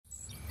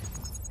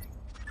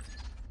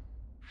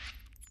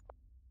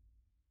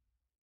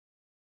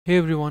Hey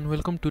everyone,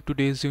 welcome to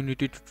today's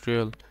Unity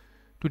tutorial.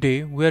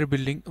 Today we are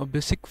building a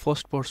basic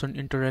first-person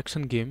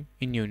interaction game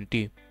in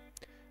Unity.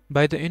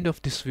 By the end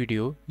of this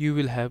video, you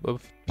will have a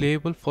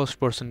playable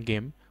first-person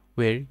game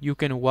where you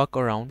can walk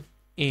around,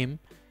 aim,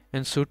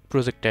 and shoot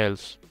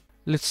projectiles.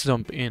 Let's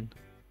jump in.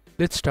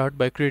 Let's start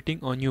by creating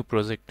a new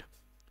project.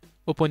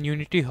 Open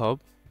Unity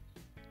Hub,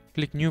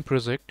 click New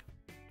Project,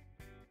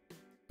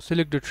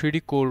 select the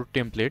 3D core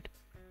template,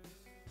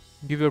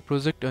 give your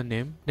project a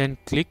name, then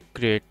click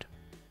Create.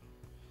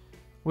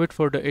 Wait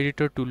for the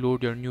editor to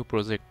load your new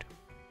project.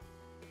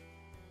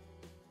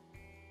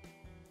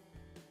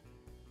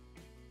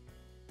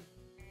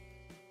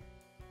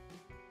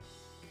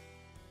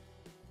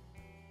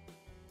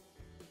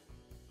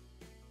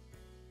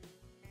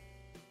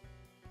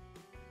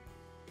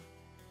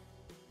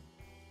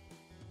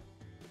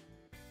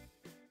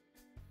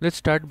 Let's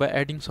start by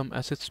adding some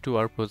assets to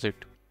our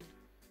project.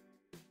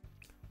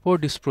 For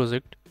this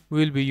project,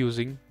 we will be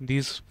using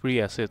these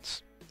free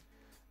assets.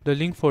 The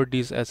link for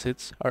these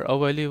assets are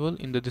available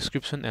in the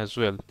description as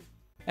well.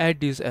 Add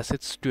these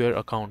assets to your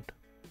account.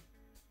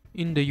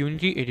 In the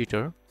Unity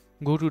editor,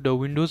 go to the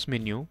Windows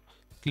menu,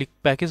 click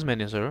Package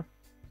Manager,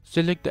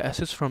 select the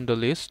assets from the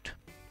list.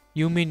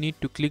 You may need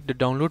to click the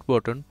download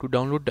button to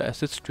download the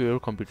assets to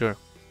your computer.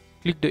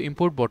 Click the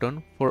import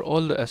button for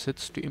all the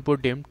assets to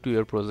import them to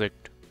your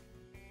project.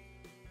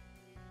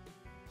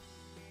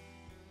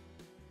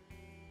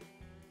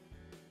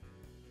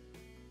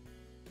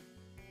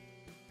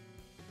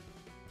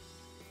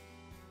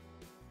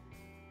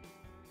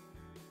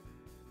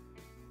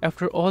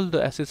 After all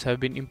the assets have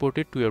been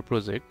imported to your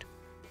project,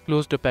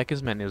 close the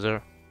Package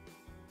Manager.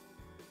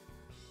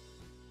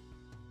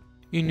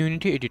 In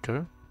Unity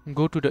Editor,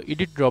 go to the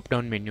Edit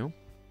drop-down menu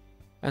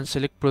and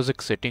select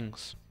Project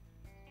Settings.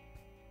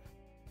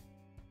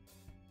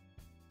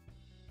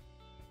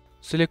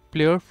 Select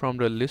Player from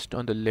the list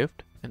on the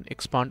left and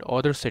expand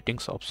Other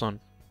Settings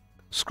option.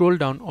 Scroll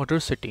down Other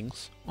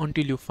Settings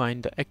until you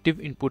find the Active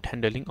Input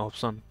Handling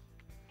option.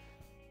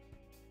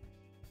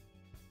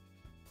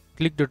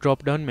 Click the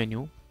drop-down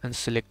menu and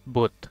select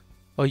both.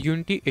 A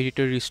Unity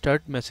Editor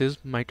restart message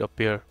might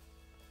appear.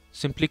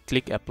 Simply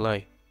click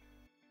Apply.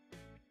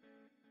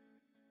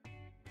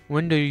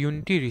 When the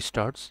Unity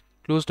restarts,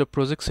 close the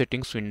Project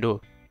Settings window.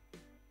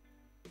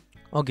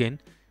 Again,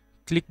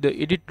 click the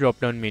Edit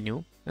drop-down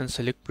menu and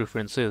select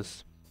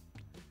Preferences.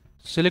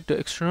 Select the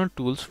external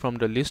tools from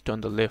the list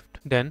on the left.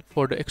 Then,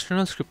 for the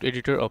External Script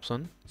Editor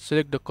option,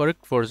 select the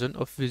correct version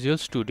of Visual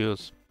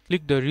Studios.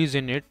 Click the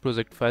Regenerate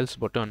Project Files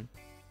button.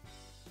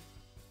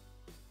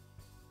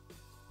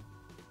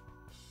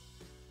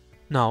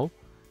 Now,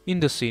 in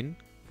the scene,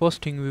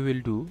 first thing we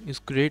will do is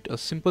create a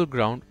simple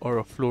ground or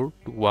a floor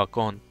to walk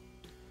on.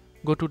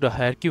 Go to the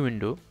Hierarchy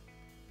window,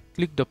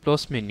 click the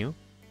plus menu,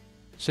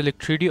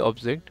 select 3D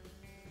object,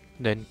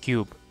 then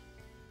cube.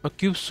 A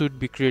cube should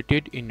be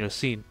created in your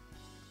scene.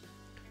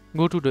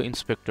 Go to the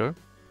inspector,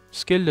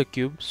 scale the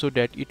cube so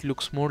that it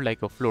looks more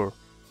like a floor.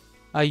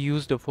 I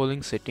use the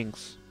following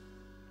settings: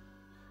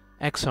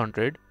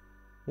 X100,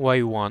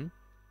 Y1,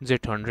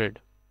 Z100.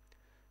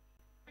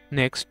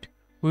 Next,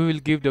 we will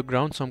give the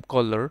ground some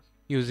color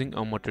using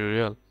a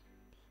material.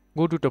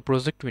 Go to the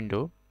project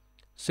window,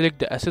 select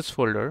the assets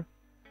folder,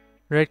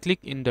 right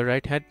click in the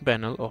right hand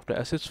panel of the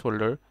assets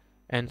folder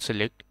and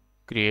select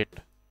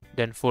create,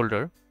 then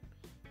folder.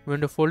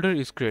 When the folder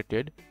is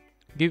created,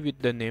 give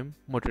it the name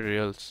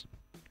materials.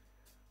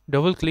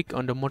 Double click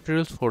on the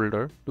materials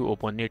folder to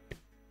open it.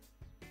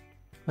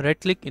 Right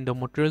click in the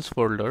materials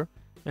folder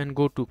and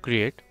go to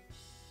create,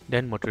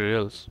 then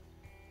materials.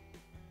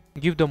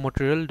 Give the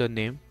material the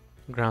name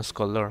grass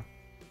color.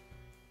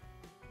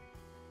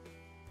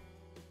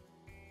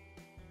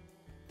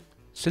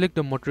 Select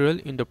the material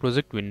in the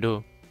project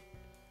window.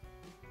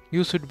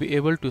 You should be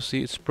able to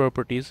see its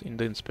properties in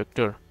the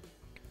inspector.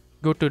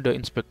 Go to the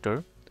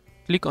inspector,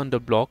 click on the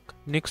block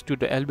next to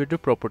the elevator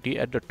property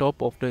at the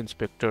top of the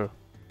inspector.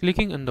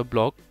 Clicking on the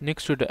block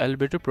next to the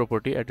elevator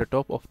property at the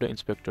top of the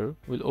inspector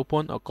will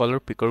open a color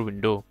picker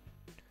window.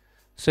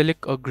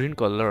 Select a green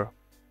color.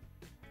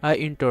 I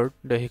entered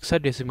the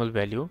hexadecimal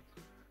value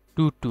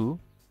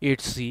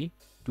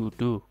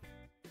 2280C22.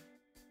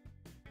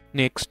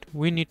 Next,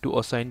 we need to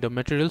assign the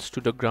materials to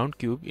the ground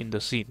cube in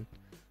the scene.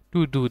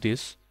 To do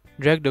this,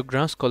 drag the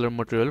grass color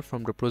material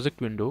from the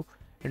project window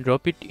and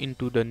drop it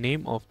into the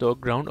name of the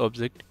ground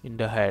object in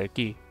the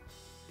hierarchy.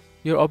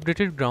 Your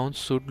updated ground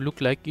should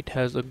look like it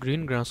has a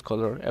green grass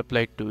color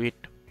applied to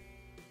it.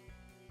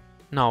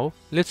 Now,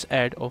 let's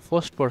add a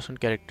first person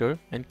character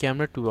and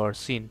camera to our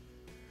scene.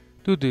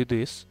 To do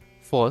this,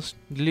 first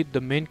delete the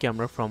main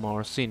camera from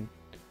our scene.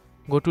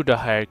 Go to the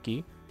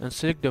hierarchy and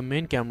select the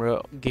main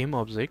camera game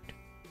object.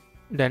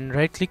 Then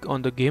right click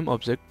on the game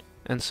object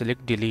and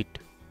select delete.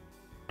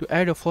 To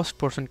add a first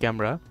person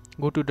camera,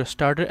 go to the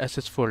starter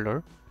assets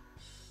folder,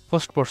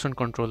 first person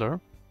controller,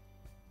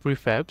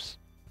 prefabs.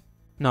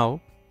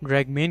 Now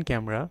drag main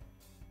camera,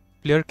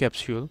 player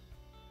capsule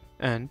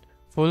and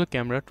follow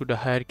camera to the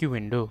hierarchy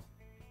window.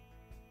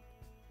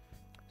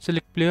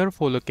 Select Player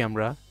Follow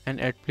Camera and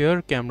add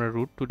Player Camera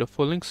Route to the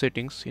following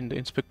settings in the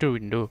inspector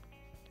window.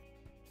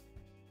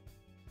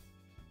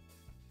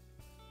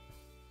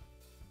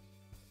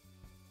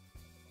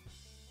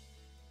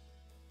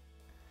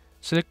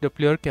 Select the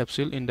player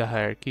capsule in the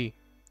hierarchy.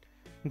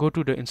 Go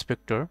to the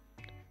inspector.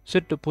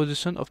 Set the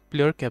position of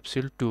player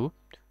capsule to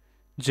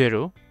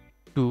 0,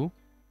 2,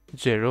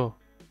 0.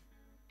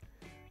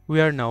 We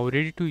are now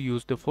ready to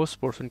use the first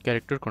person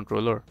character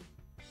controller.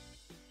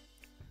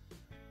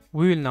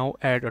 We will now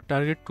add a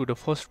target to the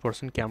first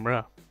person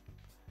camera.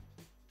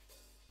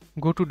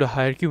 Go to the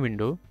hierarchy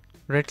window,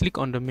 right click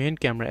on the main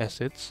camera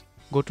assets,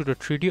 go to the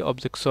 3D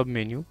object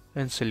submenu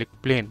and select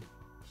plane.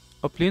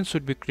 A plane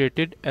should be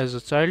created as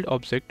a child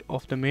object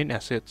of the main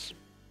assets.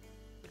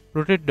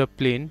 Rotate the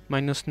plane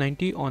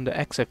 -90 on the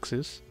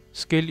x-axis,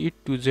 scale it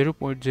to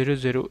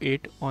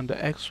 0.008 on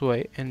the x,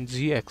 y and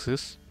z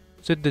axis,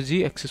 set the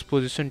z axis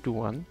position to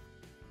 1.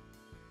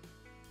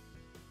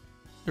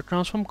 The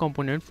transform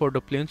component for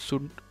the plane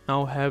should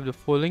now have the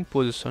following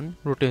position,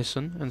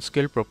 rotation and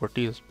scale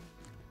properties.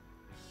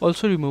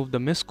 Also remove the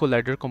mesh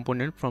collider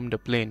component from the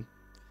plane.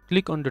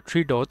 Click on the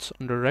 3 dots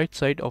on the right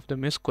side of the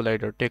mesh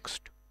collider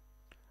text.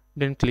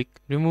 Then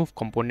click Remove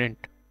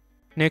Component.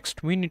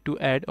 Next, we need to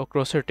add a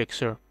crosshair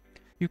texture.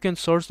 You can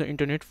search the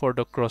internet for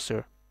the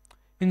crosshair.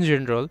 In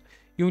general,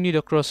 you need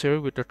a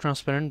crosshair with a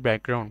transparent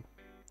background.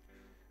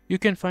 You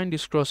can find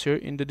this crosshair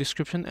in the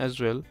description as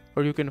well,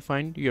 or you can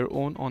find your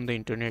own on the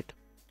internet.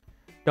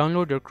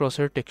 Download your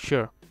crosshair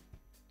texture.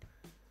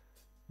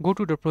 Go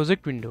to the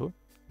project window,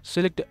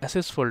 select the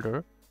assets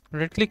folder,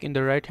 right click in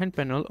the right hand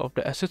panel of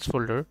the assets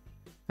folder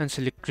and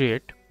select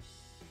Create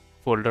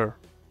Folder.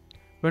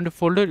 When the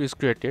folder is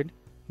created,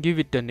 give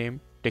it the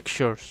name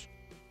Textures.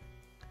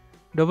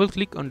 Double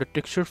click on the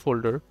texture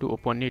folder to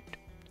open it.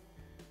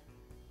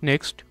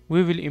 Next,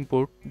 we will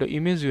import the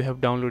image you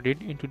have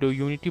downloaded into the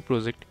Unity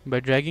project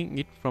by dragging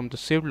it from the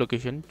saved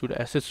location to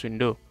the assets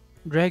window.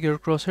 Drag your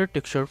crosshair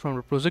texture from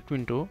the project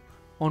window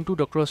onto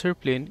the crosshair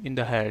plane in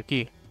the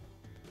hierarchy.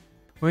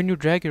 When you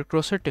drag your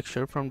crosshair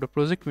texture from the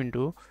project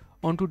window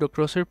onto the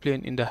crosshair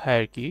plane in the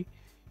hierarchy,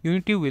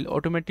 Unity will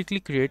automatically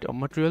create a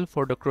material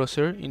for the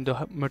crosshair in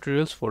the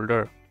materials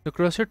folder. The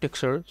crosshair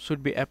texture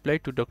should be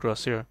applied to the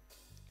crosshair.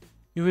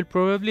 You will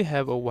probably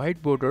have a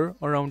white border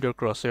around your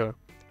crosshair.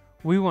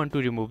 We want to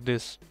remove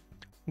this.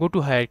 Go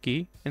to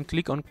hierarchy and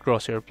click on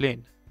crosshair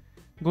plane.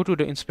 Go to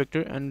the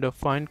inspector and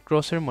find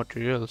crosshair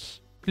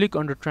materials. Click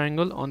on the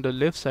triangle on the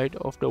left side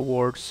of the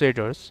word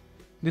shaders.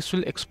 This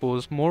will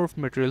expose more of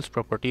materials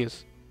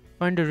properties.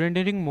 Find the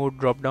rendering mode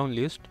drop down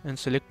list and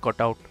select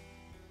cutout.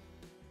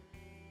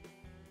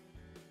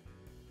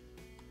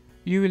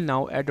 You will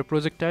now add a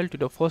projectile to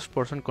the first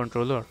person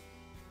controller.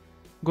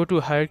 Go to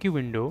hierarchy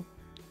window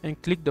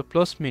and click the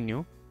plus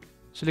menu,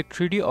 select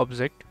 3D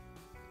object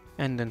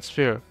and then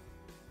sphere.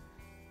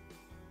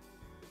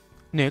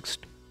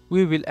 Next,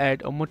 we will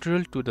add a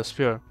material to the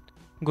sphere.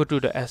 Go to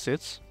the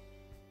assets,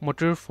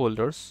 material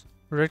folders,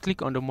 right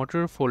click on the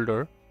material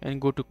folder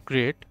and go to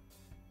create,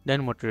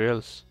 then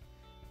materials.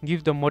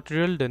 Give the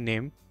material the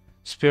name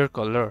sphere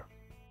color.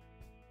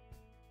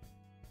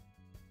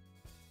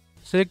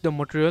 Select the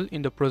material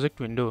in the project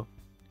window.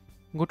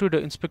 Go to the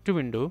inspector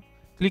window,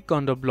 click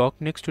on the block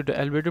next to the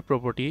elevator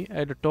property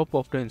at the top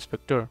of the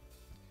inspector.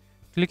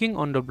 Clicking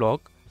on the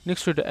block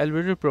next to the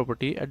elevator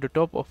property at the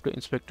top of the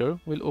inspector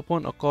will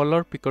open a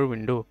color picker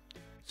window.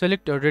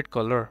 Select a red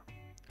color.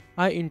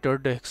 I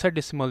entered the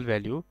hexadecimal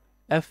value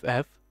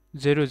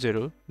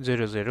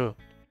FF0000.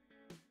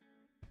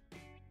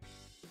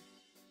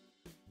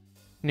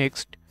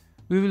 Next,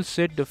 we will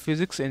set the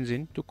physics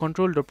engine to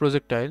control the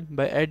projectile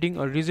by adding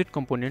a rigid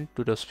component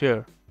to the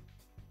sphere.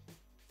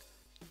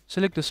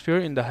 Select the sphere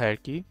in the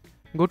hierarchy,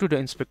 go to the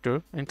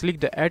inspector and click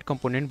the Add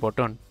Component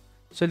button.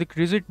 Select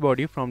rigid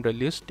body from the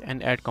list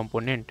and add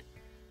component.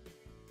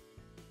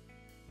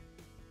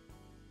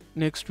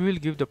 Next, we will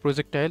give the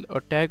projectile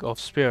a tag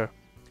of sphere.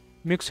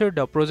 Make sure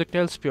the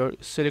projectile sphere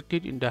is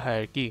selected in the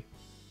hierarchy.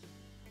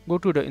 Go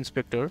to the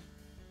inspector,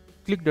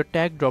 click the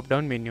tag drop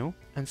down menu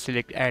and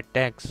select Add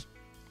Tags.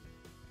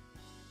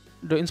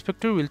 The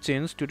inspector will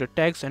change to the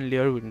tags and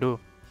layer window.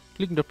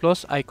 Click the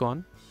plus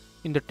icon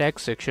in the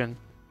tags section.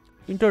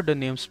 Enter the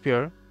name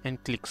sphere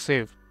and click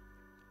Save.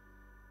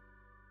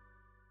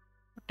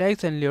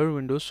 Tags and layer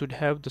window should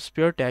have the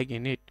sphere tag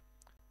in it.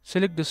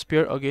 Select the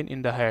sphere again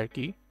in the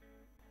hierarchy.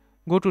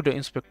 Go to the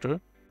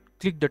inspector,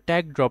 click the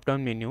tag drop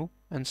down menu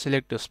and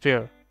select the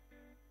sphere.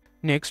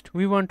 Next,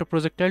 we want the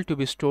projectile to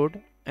be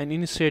stored and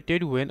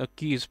initiated when a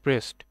key is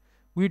pressed.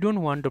 We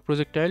don't want the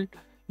projectile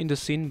in the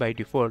scene by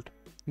default.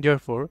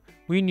 Therefore,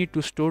 we need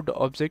to store the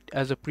object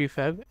as a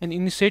prefab and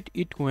initiate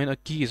it when a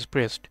key is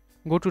pressed.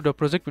 Go to the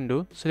project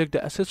window, select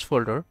the assets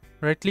folder,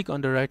 right click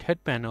on the right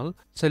hand panel,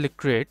 select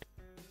create,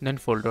 then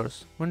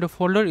folders. When the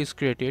folder is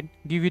created,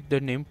 give it the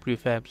name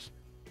prefabs.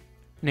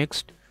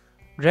 Next,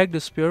 drag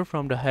the sphere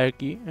from the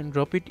hierarchy and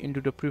drop it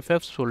into the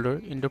prefabs folder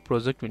in the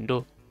project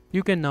window.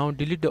 You can now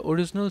delete the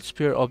original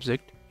sphere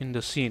object in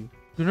the scene.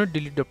 Do not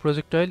delete the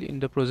projectile in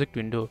the project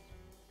window.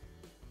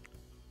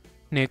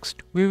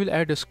 Next, we will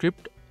add a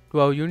script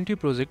to our Unity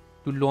project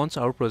to launch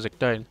our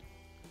projectile.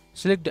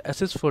 Select the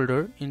Assets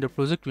folder in the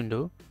project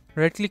window,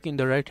 right-click in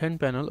the right-hand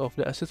panel of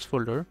the Assets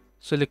folder,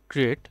 select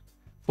Create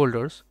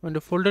Folders. When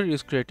the folder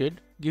is created,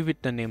 give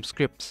it the name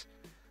Scripts.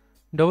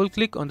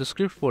 Double-click on the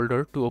script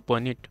folder to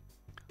open it.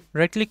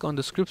 Right-click on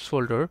the Scripts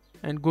folder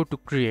and go to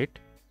Create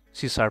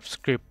C#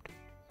 Script.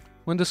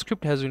 When the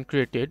script has been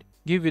created,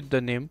 give it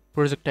the name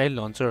Projectile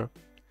Launcher.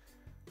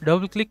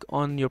 Double-click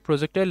on your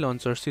Projectile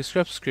Launcher C#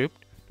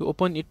 script to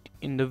open it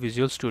in the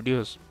Visual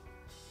Studios.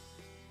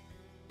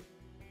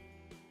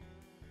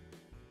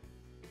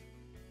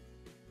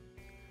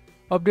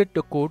 Update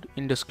the code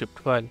in the script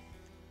file.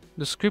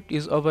 The script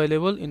is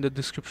available in the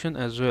description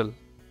as well.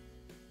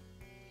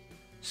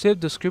 Save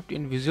the script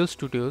in Visual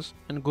Studios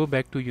and go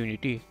back to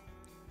Unity.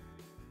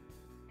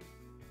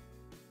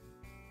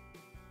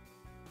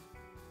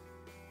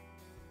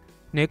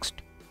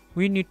 Next,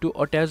 we need to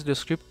attach the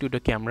script to the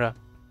camera.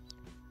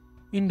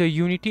 In the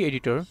Unity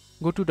editor,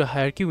 go to the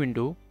hierarchy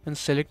window and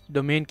select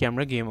the main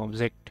camera game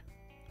object.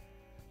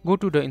 Go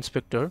to the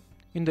inspector.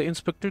 In the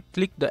inspector,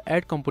 click the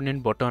Add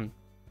Component button.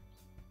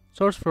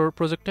 Search for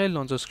Projectile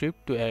Launcher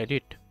script to add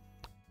it.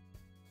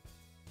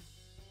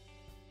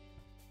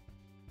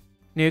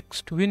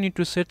 Next, we need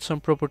to set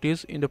some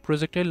properties in the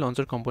Projectile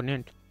Launcher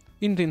component.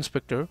 In the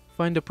inspector,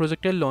 find the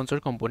Projectile Launcher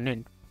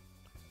component.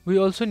 We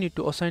also need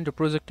to assign the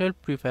projectile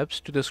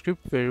prefabs to the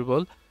script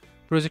variable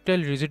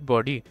projectile rigid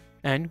body,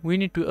 and we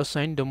need to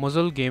assign the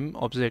muzzle game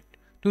object.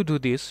 To do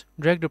this,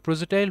 drag the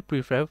projectile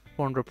prefab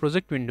from the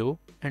project window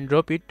and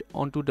drop it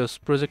onto the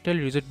projectile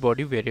rigid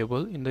body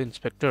variable in the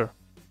inspector.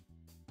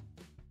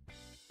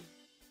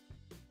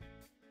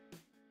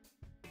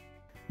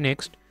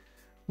 Next,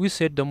 we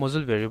set the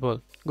muzzle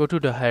variable. Go to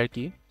the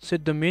hierarchy,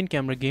 set the main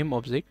camera game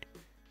object,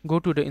 go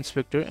to the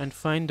inspector and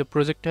find the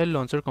projectile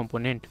launcher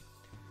component.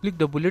 Click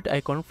the bullet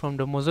icon from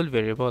the muzzle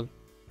variable.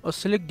 A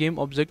select game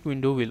object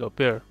window will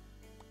appear.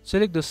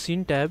 Select the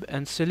scene tab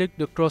and select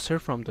the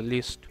crosshair from the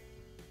list.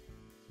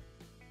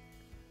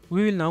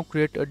 We will now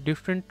create a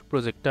different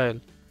projectile.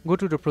 Go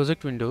to the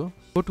project window,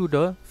 go to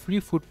the free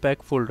food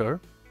pack folder,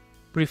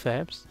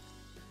 prefabs.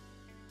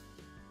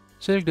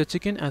 Select the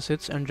chicken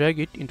assets and drag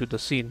it into the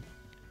scene.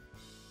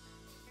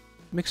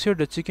 Make sure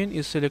the chicken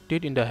is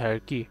selected in the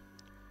hierarchy.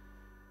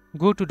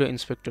 Go to the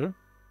inspector.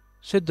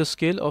 Set the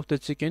scale of the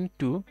chicken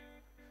to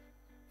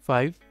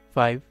 5,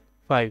 5,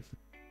 5.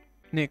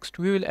 Next,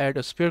 we will add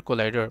a sphere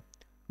collider.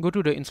 Go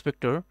to the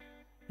inspector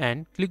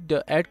and click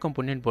the Add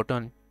Component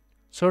button.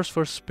 Search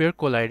for Sphere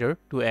Collider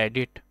to add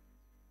it.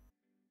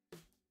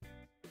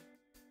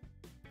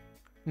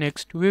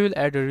 Next, we will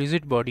add a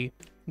rigid body.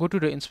 Go to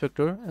the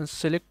inspector and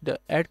select the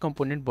Add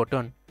Component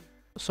button.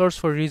 Search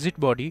for rigid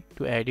body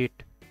to add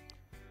it.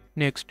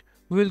 Next,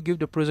 we will give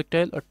the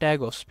projectile a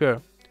tag of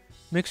sphere.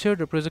 Make sure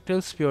the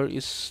projectile sphere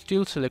is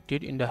still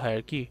selected in the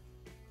hierarchy.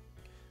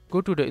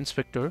 Go to the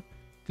inspector,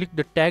 click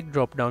the Tag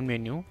drop-down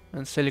menu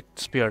and select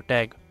Sphere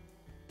tag.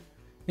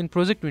 In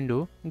project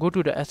window, go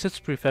to the Assets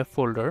Prefab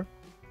folder.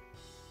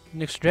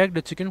 Next, drag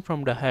the chicken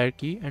from the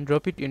hierarchy and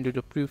drop it into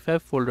the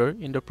prefab folder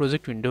in the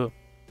project window.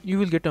 You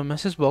will get a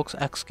message box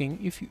asking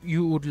if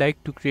you would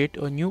like to create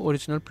a new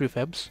original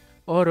prefabs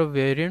or a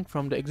variant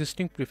from the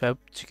existing prefab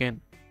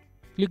chicken.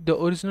 Click the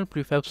original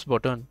prefabs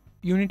button.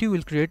 Unity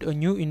will create a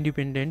new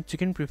independent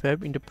chicken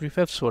prefab in the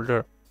prefabs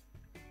folder.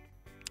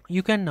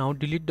 You can now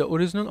delete the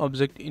original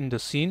object in the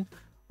scene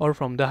or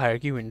from the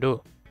hierarchy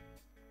window.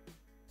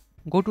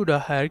 Go to the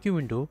hierarchy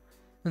window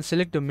and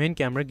select the main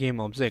camera game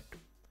object.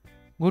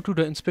 Go to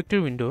the inspector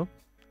window.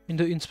 In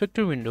the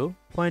inspector window,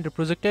 find the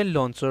projectile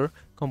launcher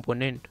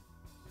component.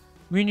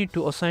 We need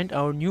to assign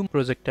our new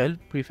projectile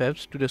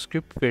prefabs to the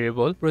script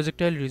variable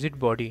projectile rigid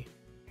body.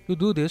 To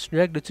do this,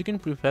 drag the chicken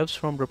prefabs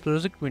from the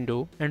project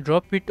window and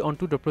drop it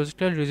onto the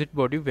projectile rigid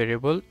body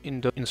variable in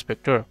the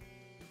inspector.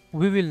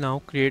 We will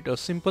now create a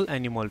simple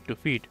animal to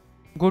feed.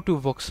 Go to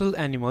Voxel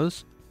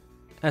Animals,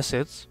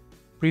 Assets,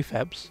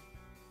 Prefabs,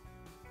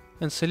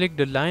 and select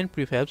the lion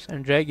prefabs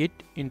and drag it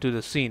into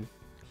the scene.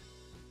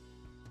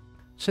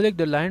 Select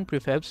the lion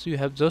prefabs you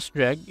have just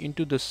dragged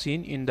into the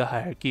scene in the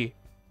hierarchy.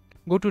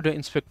 Go to the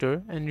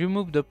inspector and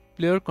remove the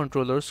player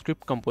controller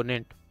script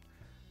component.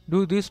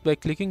 Do this by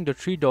clicking the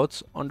three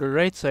dots on the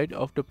right side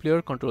of the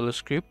player controller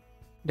script,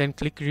 then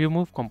click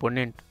Remove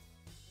Component.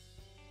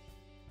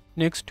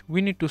 Next,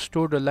 we need to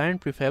store the lion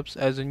prefabs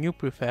as a new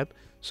prefab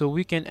so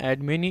we can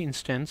add many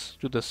instances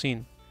to the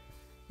scene.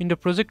 In the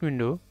project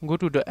window, go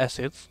to the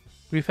Assets,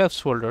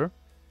 Prefabs folder.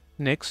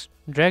 Next,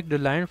 drag the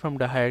lion from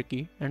the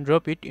hierarchy and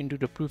drop it into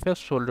the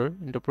prefabs folder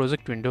in the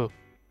project window.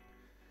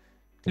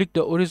 Click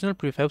the original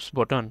prefabs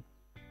button.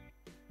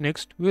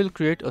 Next, we will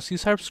create a C#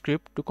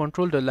 script to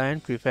control the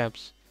lion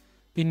prefabs.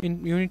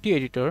 In Unity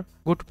editor,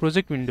 go to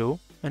project window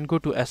and go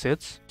to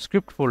Assets,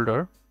 Script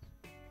folder.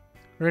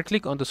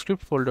 Right-click on the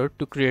script folder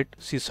to create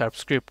C#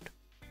 script.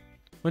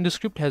 When the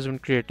script has been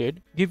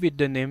created, give it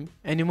the name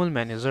Animal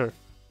Manager.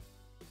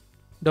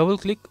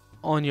 Double-click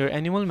on your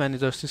Animal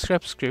Manager C#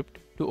 script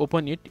to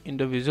open it in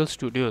the Visual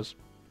Studios.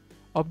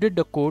 Update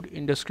the code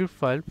in the script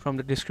file from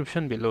the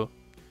description below.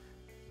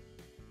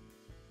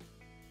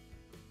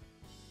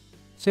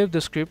 Save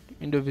the script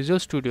in the Visual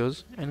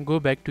Studios and go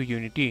back to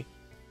Unity.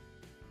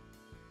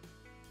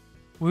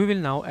 We will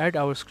now add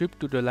our script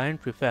to the Lion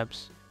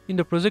prefabs. In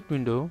the project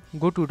window,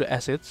 go to the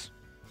Assets,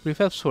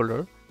 Prefabs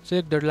folder,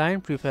 select the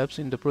Lion prefabs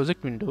in the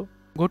project window,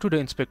 go to the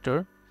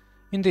inspector.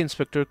 In the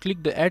inspector,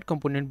 click the Add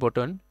Component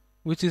button,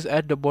 which is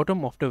at the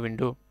bottom of the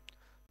window.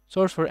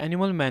 Search for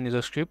Animal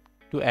Manager script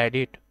to add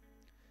it.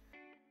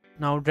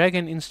 Now drag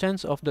an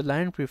instance of the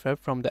Lion prefab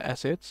from the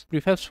Assets,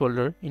 Prefabs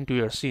folder into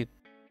your scene.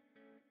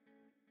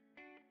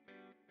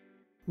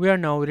 We are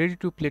now ready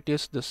to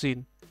playtest the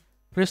scene.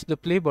 Press the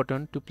play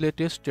button to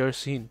playtest your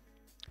scene.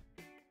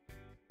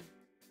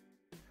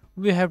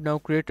 We have now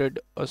created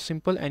a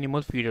simple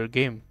animal feeder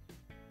game.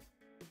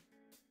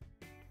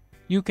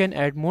 You can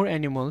add more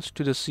animals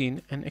to the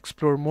scene and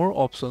explore more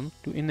options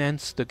to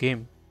enhance the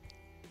game.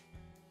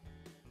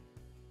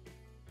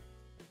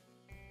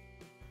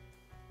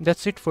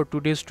 That's it for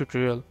today's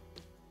tutorial.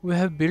 We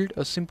have built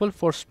a simple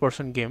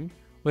first-person game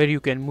where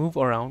you can move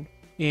around,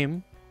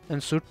 aim,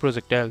 and shoot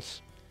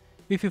projectiles.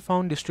 If you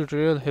found this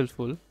tutorial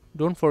helpful,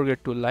 don't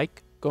forget to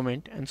like,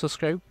 comment, and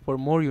subscribe for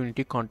more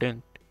Unity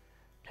content.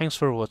 Thanks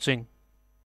for watching.